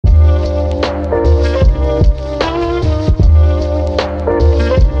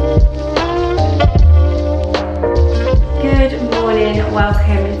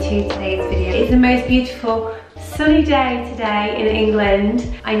beautiful sunny day today in England.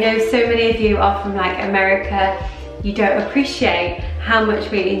 I know so many of you are from like America. You don't appreciate how much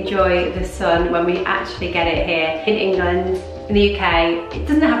we enjoy the sun when we actually get it here in England. In the UK, it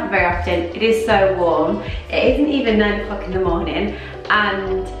doesn't happen very often. It is so warm. It isn't even 9 o'clock in the morning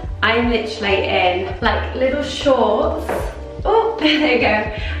and I'm literally in like little shorts. Oh, there you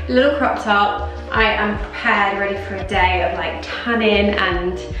go. Little crop top. I am prepared, ready for a day of like tanning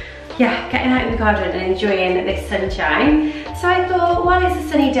and yeah, getting out in the garden and enjoying this sunshine. So I thought, while it's a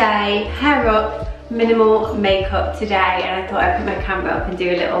sunny day, hair up, minimal makeup today, and I thought I'd put my camera up and do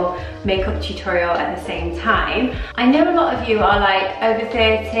a little makeup tutorial at the same time. I know a lot of you are like over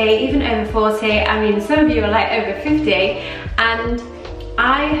 30, even over 40, I mean some of you are like over 50, and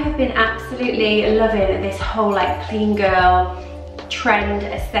I have been absolutely loving this whole like clean girl trend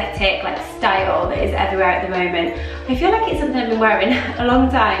aesthetic like style that is everywhere at the moment. I feel like it's something I've been wearing a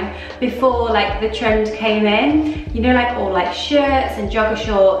long time before like the trend came in, you know, like all like shirts and jogger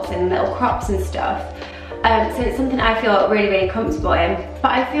shorts and little crops and stuff. So it's something I feel really comfortable in.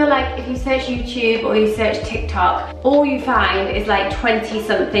 But I feel like if you search YouTube or you search TikTok, all you find is like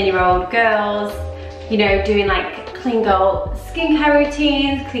 20-something-year-old girls, you know, doing like clean girl skincare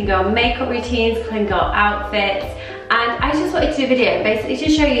routines, clean girl makeup routines, clean girl outfits. And I just wanted to do a video basically to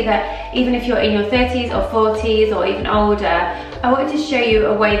show you that even if you're in your 30s or 40s or even older, I wanted to show you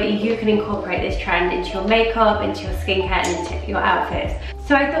a way that you can incorporate this trend into your makeup, into your skincare and into your outfits.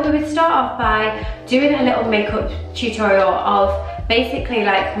 So I thought we would start off by doing a little makeup tutorial of basically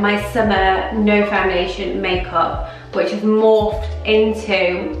like my summer no foundation makeup, which has morphed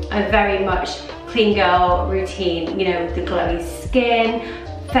into a very much clean girl routine, you know, the glowy skin,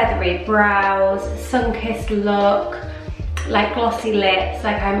 feathery brows, sun-kissed look, like glossy lips.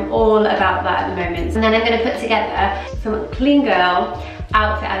 Like I'm all about that at the moment. And then I'm going to put together some clean girl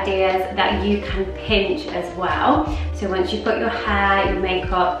outfit ideas that you can pinch as well. So once you've got your hair, your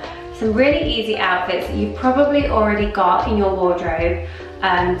makeup, some really easy outfits that you've probably already got in your wardrobe,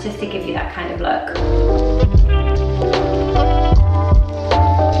 just to give you that kind of look.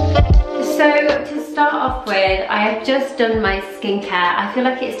 So to start off with, I have just done my skincare. I feel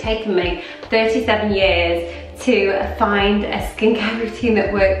like it's taken me 37 years to find a skincare routine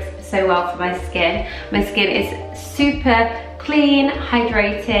that works so well for my skin. My skin is super clean,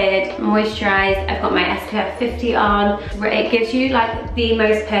 hydrated, moisturized. I've got my SPF 50 on. It gives you like the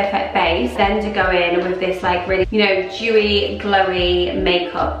most perfect base. Then to go in with this like really, you know, dewy, glowy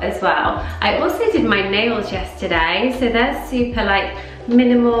makeup as well. I also did my nails yesterday. So they're super like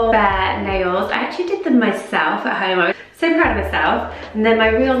minimal bare nails. I actually did them myself at home. I was so proud of myself. And then my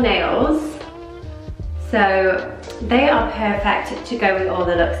real nails. So they are perfect to go with all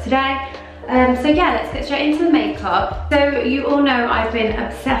the looks today. So yeah, let's get straight into the makeup. So you all know I've been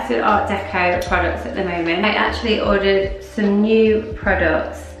obsessed with Art Deco products at the moment. I actually ordered some new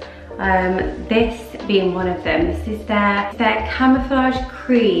products, this being one of them. This is their Camouflage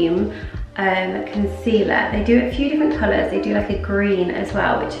Cream concealer. They do a few different colours. They do like a green as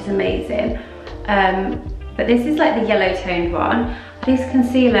well, which is amazing. But this is like the yellow toned one. This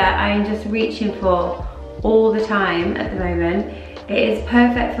concealer I am just reaching for all the time at the moment. It is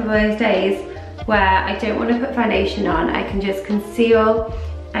perfect for those days where I don't want to put foundation on. I can just conceal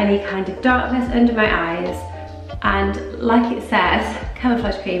any kind of darkness under my eyes, and like it says,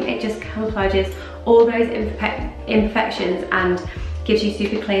 camouflage cream, it just camouflages all those imperfections and gives you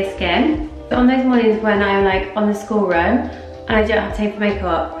super clear skin. So on those mornings when I'm like on the school run and I don't have time for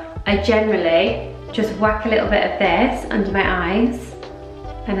makeup, I generally just whack a little bit of this under my eyes,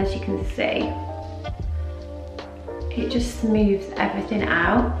 and as you can see, it just smooths everything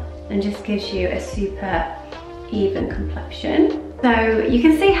out and just gives you a super even complexion. So you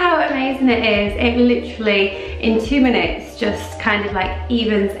can see how amazing it is. It literally in 2 minutes just kind of like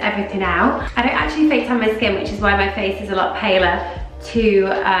evens everything out. I don't actually fake tan my skin, which is why my face is a lot paler to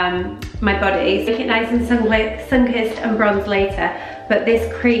my body. Make it nice and sun-kissed and bronzed later. But this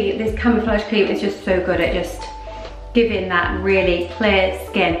cream, this camouflage cream, is just so good at just giving that really clear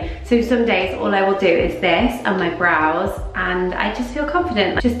skin. So some days all I will do is this on my brows and I just feel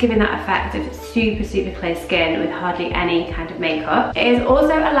confident, just giving that effect of super clear skin with hardly any kind of makeup. It has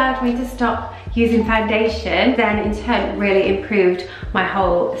also allowed me to stop using foundation, then in turn really improved my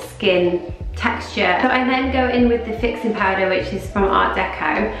whole skin texture. So I then go in with the fixing powder, which is from Art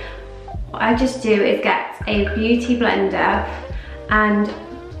Deco. What I just do is get a beauty blender and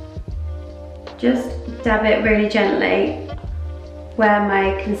just dab it really gently where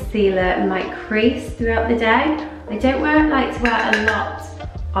my concealer might crease throughout the day. I don't like to wear a lot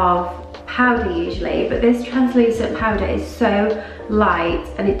of powder usually, but this translucent powder is so light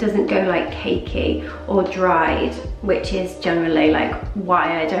and it doesn't go like cakey or dried, which is generally like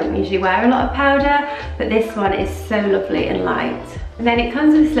why I don't usually wear a lot of powder, but this one is so lovely and light. And then it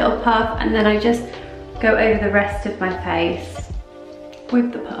comes with this little puff, and then I just go over the rest of my face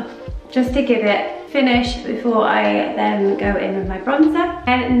with the puff, just to give it finish before I then go in with my bronzer.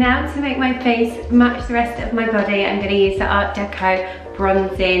 And now to make my face match the rest of my body, I'm going to use the Art Deco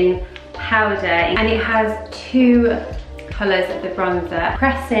bronzing powder, and it has 2 colours of the bronzer.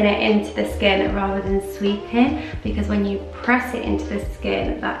 Pressing it into the skin rather than sweeping, because when you press it into the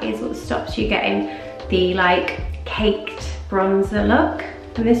skin, that is what stops you getting the like caked bronzer look.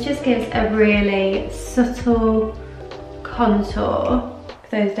 And this just gives a really subtle contour for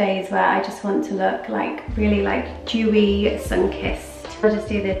those days where I just want to look like really like dewy, sun-kissed. I'll just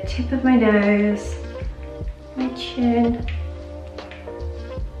do the tip of my nose, my chin,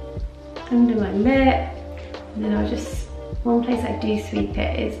 under my lip, and then I'll just, one place I do sweep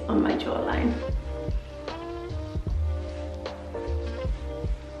it is on my jawline.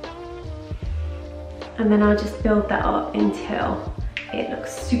 And then I'll just build that up until it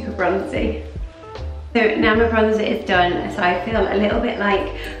looks super bronzy. So now my bronzer is done, so I feel a little bit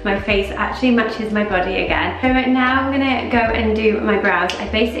like my face actually matches my body again. So now I'm gonna go and do my brows.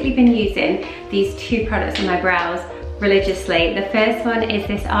 I've basically been using these 2 products on my brows religiously. The first one is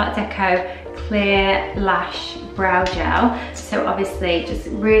this Art Deco Clear Lash Brow Gel. So obviously just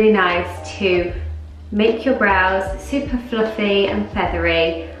really nice to make your brows super fluffy and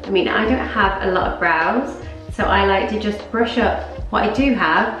feathery. I mean, I don't have a lot of brows, so I like to just brush up what I do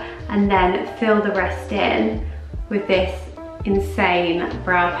have and then fill the rest in with this insane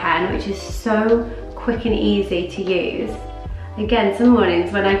brow pen, which is so quick and easy to use. Again, some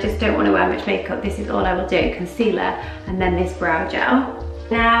mornings when I just don't want to wear much makeup, this is all I will do, concealer and then this brow gel.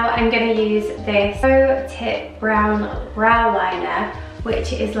 Now I'm going to use this Pro Tip Brown Brow Liner,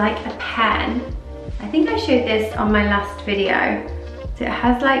 which is like a pen. I think I showed this on my last video. So it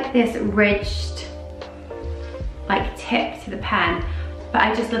has like this ridged like tip to the pen, but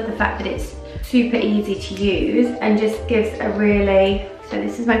I just love the fact that it's super easy to use and just gives a really, so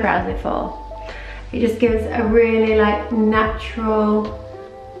this is my brows before, it just gives a really like natural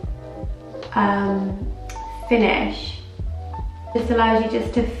finish. Just allows you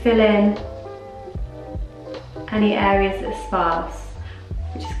just to fill in any areas that are sparse,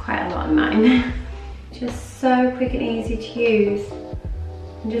 which is quite a lot of mine. Just so quick and easy to use,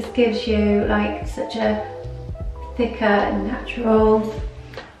 and just gives you like such a thicker natural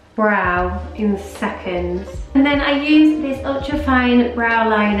brow in seconds. And then I use this ultra fine brow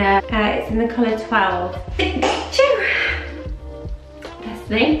liner, it's in the colour 12. That's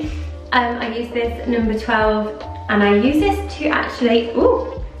me. I use this number 12, and I use this to actually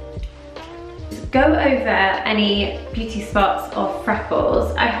just go over any beauty spots or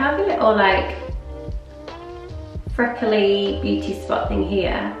freckles. I have a little like freckly beauty spot thing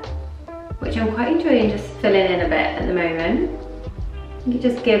here, which I'm quite enjoying just filling in a bit at the moment. It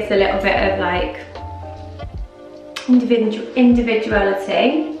just gives a little bit of like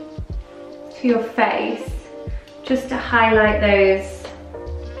individuality to your face, just to highlight those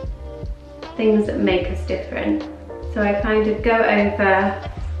things that make us different. So I kind of go over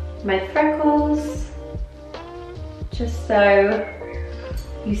my freckles, just so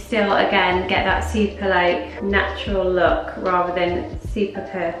you still again get that super like natural look rather than super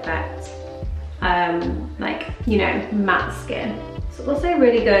perfect like, you know, matte skin. It's also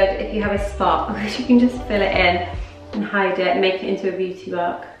really good if you have a spot, because you can just fill it in and hide it and make it into a beauty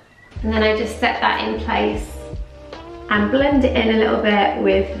look. And then I just set that in place and blend it in a little bit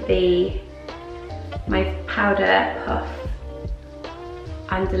with my powder puff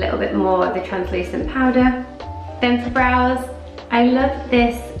and a little bit more of the translucent powder. Then for brows, I love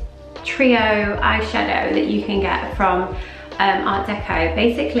this trio eyeshadow that you can get from Art Deco.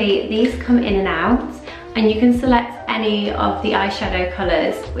 Basically, these come in and out, and you can select any of the eyeshadow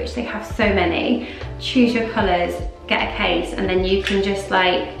colours, which they have so many. Choose your colours, get a case, and then you can just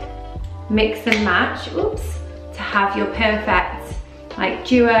like mix and match, to have your perfect like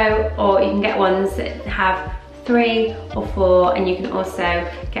duo, or you can get ones that have 3 or 4, and you can also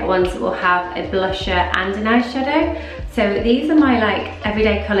get ones that will have a blusher and an eyeshadow. So these are my like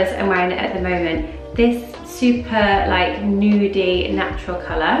everyday colours I'm wearing at the moment. This super like nudie natural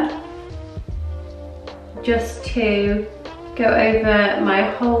colour, just to go over my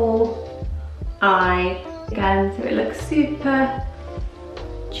whole eye again, so it looks super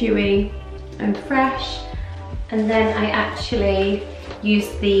dewy and fresh. And then I actually use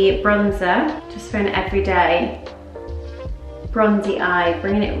the bronzer just for an everyday bronzy eye,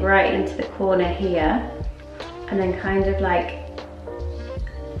 bringing it right into the corner here, and then kind of like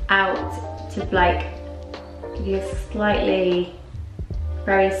out to like use slightly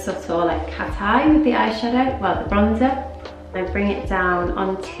very subtle like cat eye with the eyeshadow, well the bronzer. I bring it down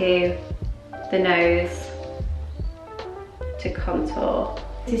onto the nose to contour.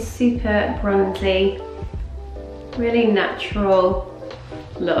 This is super bronzy, really natural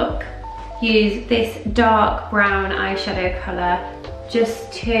look. Use this dark brown eyeshadow colour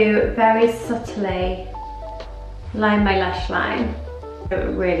just to very subtly line my lash line,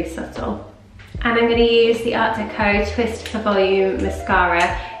 really subtle. And I'm going to use the Art Deco Twist for Volume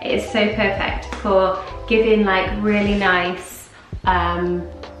Mascara. It is so perfect for giving like really nice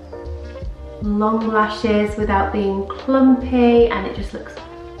long lashes without being clumpy, and it just looks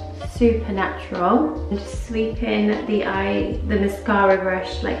super natural. I'm just sweeping the mascara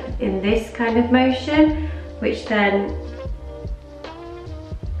brush like in this kind of motion, which then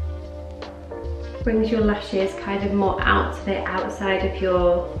brings your lashes kind of more out to the outside of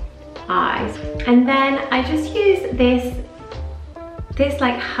your eyes. And then I just use this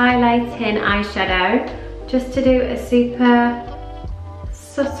like highlighting eyeshadow just to do a super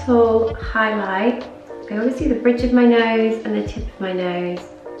subtle highlight. I always do the bridge of my nose and the tip of my nose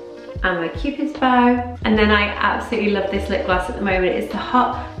and my cupid's bow. And then I absolutely love this lip gloss at the moment. It's the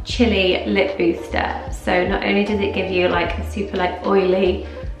Hot Chili Lip Booster. So not only does it give you like a super like oily,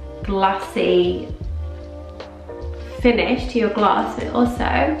 glassy finish to your gloss, it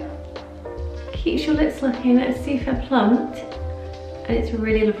also keeps your lips looking super plumped, and it's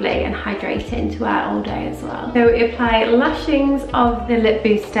really lovely and hydrating to wear all day as well. So we apply lashings of the lip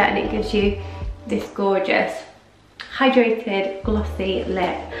booster and it gives you this gorgeous hydrated glossy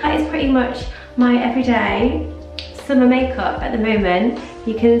lip. That is pretty much my everyday summer makeup at the moment.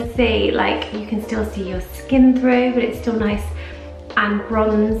 You can see like you can still see your skin through, but it's still nice and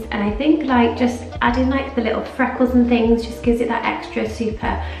bronze, and I think like just adding like the little freckles and things just gives it that extra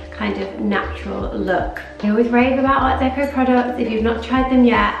super kind of natural look. I always rave about Art Deco products. If you've not tried them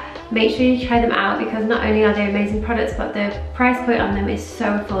yet, make sure you try them out, because not only are they amazing products, but the price point on them is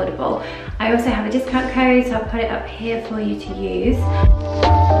so affordable. I also have a discount code, so I'll put it up here for you to use.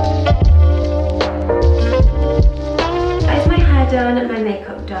 That is my hair done and my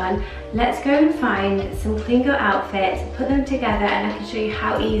makeup done. Let's go and find some clean girl outfits, put them together, and I can show you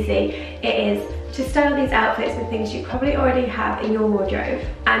how easy it is to style these outfits with things you probably already have in your wardrobe,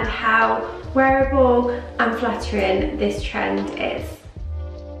 and how wearable and flattering this trend is.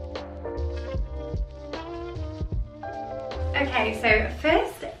 Okay, so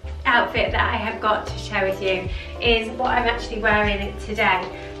first outfit that I have got to share with you is what I'm actually wearing today.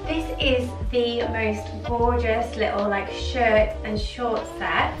 This is the most gorgeous little like shirt and short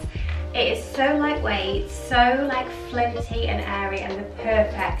set. It is so lightweight, so like floaty and airy, and the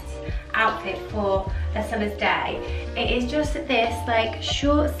perfect outfit for a summer's day. It is just this like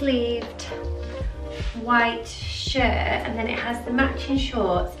short sleeved white shirt, and then it has the matching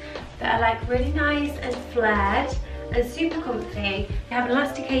shorts that are like really nice and flared and super comfy. They have an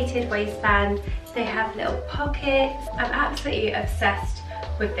elasticated waistband, they have little pockets. I'm absolutely obsessed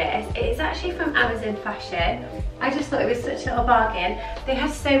with this. It is actually from Amazon Fashion. I just thought it was such a little bargain. They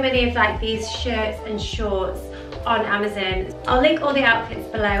have so many of like these shirts and shorts on Amazon. I'll link all the outfits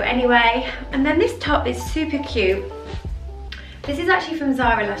below anyway. And then this top is super cute. This is actually from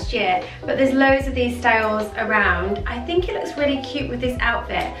Zara last year, but there's loads of these styles around. I think it looks really cute with this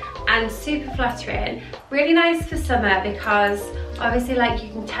outfit and super flattering. Really nice for summer because obviously like you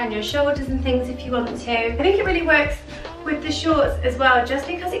can tan your shoulders and things if you want to. I think it really works with the shorts as well, just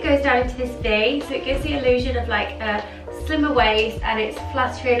because it goes down into this V, so it gives the illusion of like a slimmer waist, and it's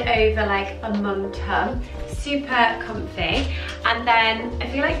flattering over like a mum tum. Super comfy. And then I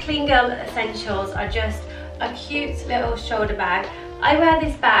feel like clean girl essentials are just a cute little shoulder bag. I wear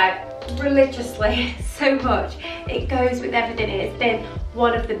this bag religiously so much. It goes with everything. It's been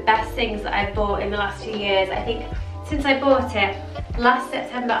one of the best things that I've bought in the last few years. I think since I bought it last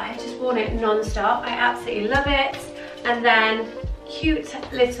September, I've just worn it non-stop. I absolutely love it. And then cute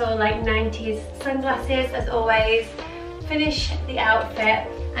little like 90s sunglasses as always finish the outfit.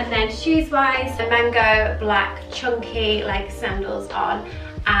 And then shoes wise, the mango black chunky like sandals on,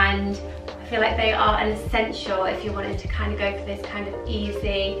 and I feel like they are an essential if you wanted to kind of go for this kind of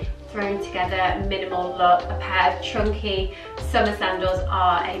easy thrown together minimal look. A pair of chunky summer sandals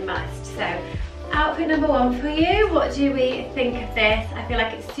are a must. So outfit number one for you. What do we think of this? I feel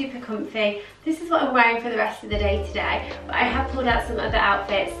like it's super comfy. This is what I'm wearing for the rest of the day today, but I have pulled out some other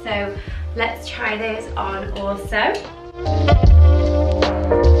outfits, so let's try those on also.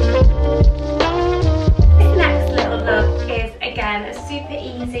 This next little look is again a super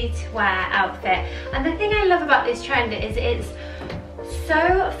easy to wear outfit, and the thing I love about this trend is it's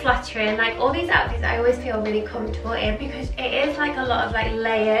so flattering. Like all these outfits I always feel really comfortable in because it is like a lot of like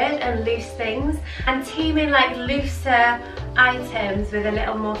layered and loose things, and teaming like looser items with a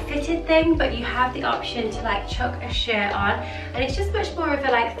little more fitted thing, but you have the option to like chuck a shirt on, and it's just much more of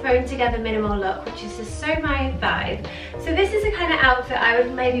a like thrown together minimal look, which is just so my vibe. So this is the kind of outfit I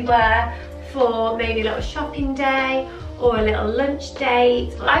would maybe wear for maybe a little shopping day or a little lunch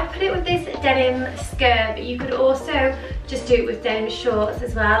date. I put it with this denim skirt, but you could also just do it with denim shorts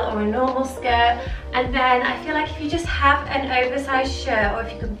as well, or a normal skirt. And then I feel like if you just have an oversized shirt, or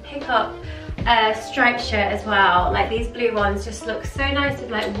if you can pick up a striped shirt as well, like these blue ones just look so nice with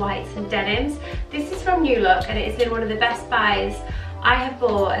like whites and denims. This is from New Look, and it's been one of the best buys I have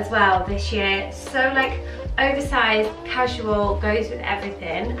bought as well this year. So like oversized, casual, goes with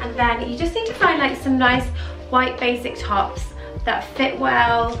everything. And then you just need to find like some nice white basic tops that fit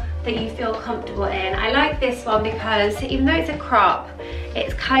well, that you feel comfortable in. I like this one because even though it's a crop,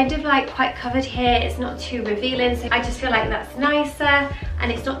 it's kind of like quite covered here, it's not too revealing, so I just feel like that's nicer,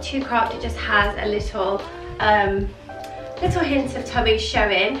 and it's not too cropped, it just has a little little hint of tummy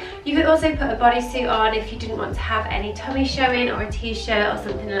showing. You could also put a bodysuit on if you didn't want to have any tummy showing, or a t-shirt or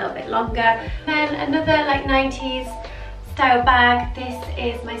something a little bit longer. Then another like 90s style bag. This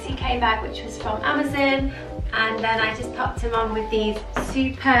is my CK bag, which was from Amazon, and then I just popped them on with these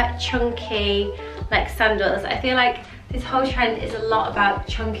super chunky like sandals. I feel like this whole trend is a lot about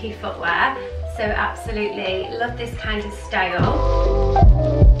chunky footwear, so absolutely love this kind of style.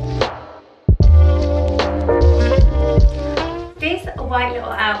 This white little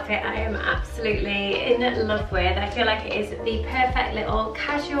outfit I am absolutely in love with. I feel like it is the perfect little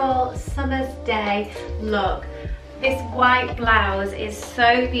casual summer's day look. This white blouse is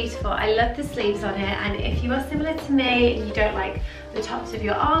so beautiful. I love the sleeves on it, and if you are similar to me and you don't like the tops of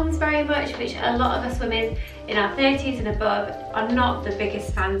your arms very much, which a lot of us women in our 30s and above are not the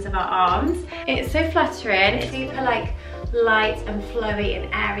biggest fans of our arms, it's so flattering. It's super like light and flowy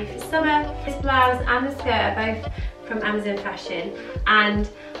and airy for summer. This blouse and the skirt are both from Amazon Fashion, and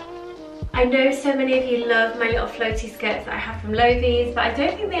I know so many of you love my little floaty skirts that I have from Lovies, but I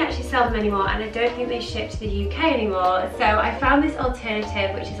don't think they actually sell them anymore, and I don't think they ship to the UK anymore. So I found this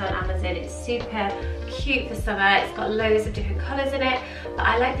alternative, which is on Amazon. It's super cute for summer. It's got loads of different colours in it, but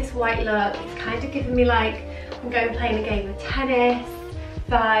I like this white look. It's kind of giving me like I'm going playing a game of tennis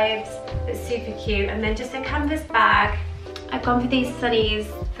vibes. It's super cute. And then just a canvas bag. I've gone for these sunnies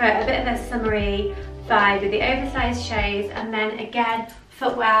for a bit of a summery vibe with the oversized shades, and then again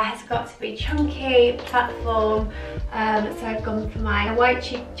footwear has got to be chunky, platform, so I've gone for my white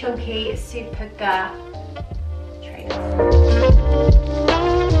chunky Superga trainers.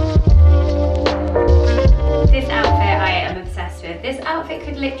 This outfit I am obsessed with. This outfit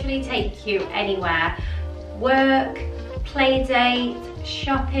could literally take you anywhere. Work, play date,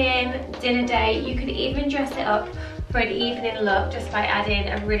 shopping, dinner date. You could even dress it up for an evening look just by adding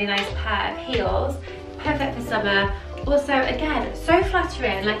a really nice pair of heels. Perfect for summer. Also, again, so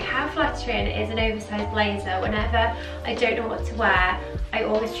flattering. Like, how flattering is an oversized blazer? Whenever I don't know what to wear, I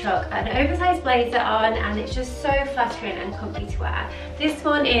always chuck an oversized blazer on, and it's just so flattering and comfy to wear. This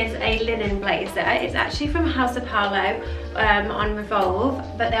one is a linen blazer. It's actually from House of Paolo on Revolve,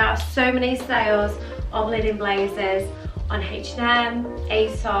 but there are so many styles of linen blazers on H&M,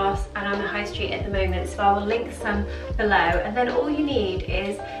 ASOS, and on the high street at the moment, so I will link some below. And then all you need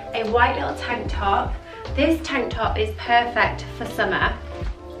is a white little tank top. This tank top is perfect for summer.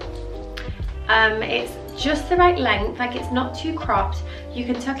 It's just the right length, like it's not too cropped. You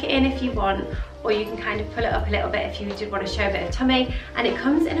can tuck it in if you want, or you can kind of pull it up a little bit if you did want to show a bit of tummy. And it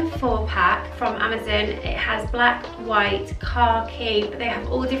comes in a 4-pack from Amazon. It has black, white, khaki, but they have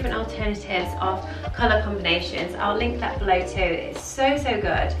all different alternatives of colour combinations. I'll link that below too. It's so, so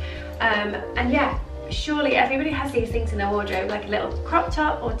good. And yeah, surely everybody has these things in their wardrobe, like a little crop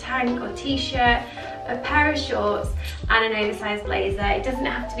top or tank or t-shirt, a pair of shorts, and an oversized blazer. It doesn't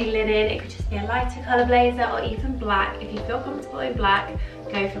have to be linen, it could just be a lighter colour blazer, or even black. If you feel comfortable in black,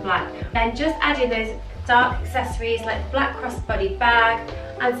 go for black. Then just add in those dark accessories like the black crossbody bag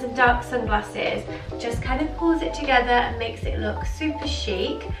and some dark sunglasses. Just kind of pulls it together and makes it look super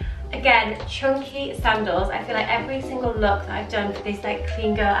chic. Again, chunky sandals. I feel like every single look that I've done for these like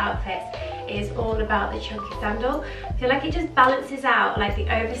clean girl outfits is all about the chunky sandal. I feel like it just balances out like the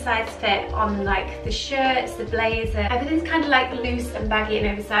oversized fit on like the shirts, the blazer. Everything's kind of like loose and baggy and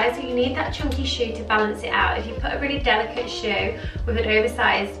oversized, so you need that chunky shoe to balance it out. If you put a really delicate shoe with an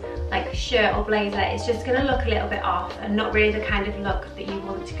oversized like shirt or blazer, it's just gonna look a little bit off and not really the kind of look that you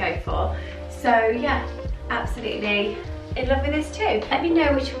want to go for. So yeah, absolutely in love with this too. Let me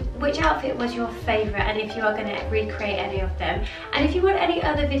know which outfit was your favourite and if you are going to recreate any of them. And if you want any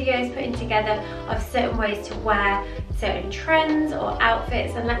other videos putting together of certain ways to wear certain trends or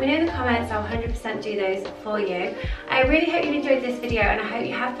outfits, then let me know in the comments. I'll 100% do those for you. I really hope you enjoyed this video, and I hope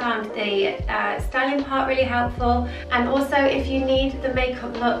you have found the styling part really helpful. And also, if you need the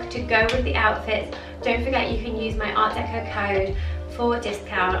makeup look to go with the outfits, don't forget you can use my Art Deco code for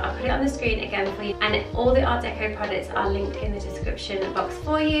discount. I'll put it on the screen again for you, and all the Art Deco products are linked in the description box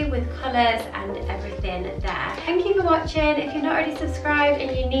for you with colours and everything there. Thank you for watching. If you're not already subscribed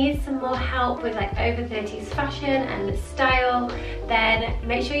and you need some more help with like over 30s fashion and style, then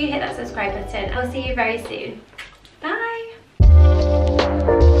make sure you hit that subscribe button. I'll see you very soon.